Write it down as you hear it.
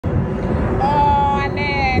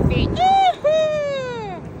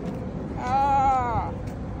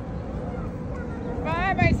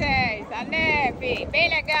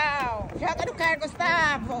Joga no carro,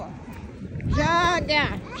 Gustavo.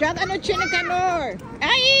 Joga no tino canor.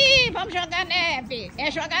 Aí, vamos jogar neve. É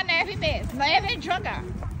jogar neve mesmo. Neve é de jogar.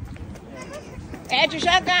 É de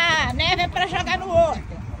jogar. Neve é pra jogar no outro.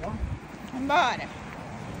 Vambora.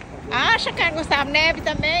 Acha, Carlos Gustavo, neve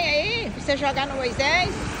também aí? Pra você jogar no Moisés?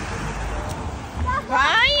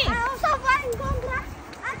 Vai! Eu só vou encontrar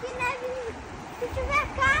aqui neve se tiver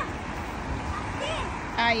carro. Aqui.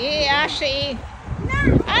 Aí, acha aí.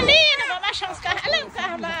 Não. Ali, nós vamos achar os carros. Olha o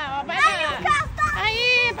carro lá, ó. Vai lá.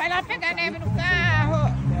 Aí, vai lá pegar neve no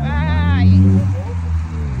carro. Vai.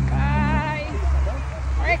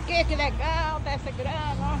 Olha aqui que legal, tá essa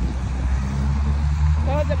grama, ó.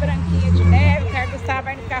 Toda branquinha de neve. O Carlos Gustavo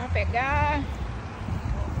vai no carro pegar.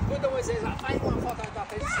 Cuida, Moisés, faz uma foto da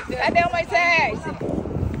frente. Cadê o Moisés?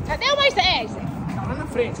 Cadê o Moisés? Tá lá na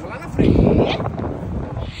frente, lá na frente.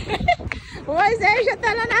 O Moisés já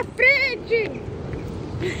tá lá na frente.